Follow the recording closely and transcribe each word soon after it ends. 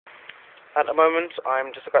At the moment,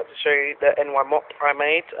 I'm just about to show you the NY mop I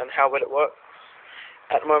made and how well it works.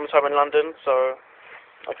 At the moment, I'm in London, so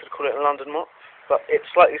I could call it a London mop, but it's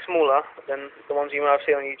slightly smaller than the ones you might have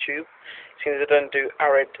seen on YouTube. Seeing as I don't do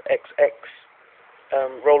Arid XX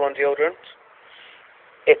roll-on deodorant.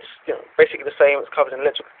 It's basically the same. It's covered in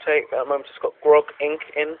electrical tape. At the moment, it's got Grog ink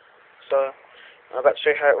in, so I'm about to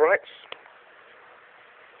show you how it writes.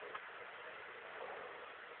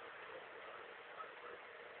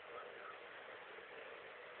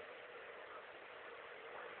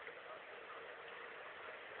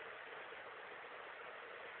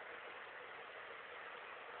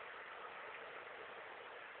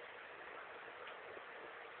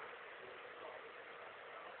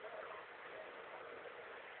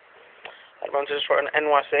 At the moment, I just wrote an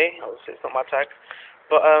NYC. Obviously, it's not my tag,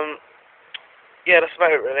 but yeah, that's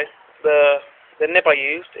about it really. The nib I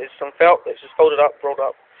used is some felt that's just folded up, rolled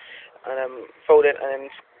up, and folded and then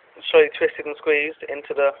slowly twisted and squeezed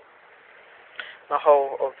into the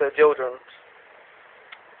hole of the deodorant.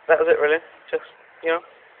 That was it really. Just you know,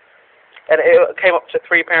 and it came up to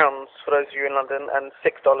 £3 for those of you in London and $6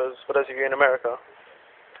 for those of you in America.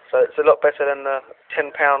 So it's a lot better than the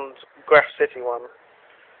 £10 Graph City one.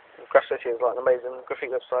 Graph City is like an amazing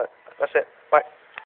graffiti website. That's it. Bye.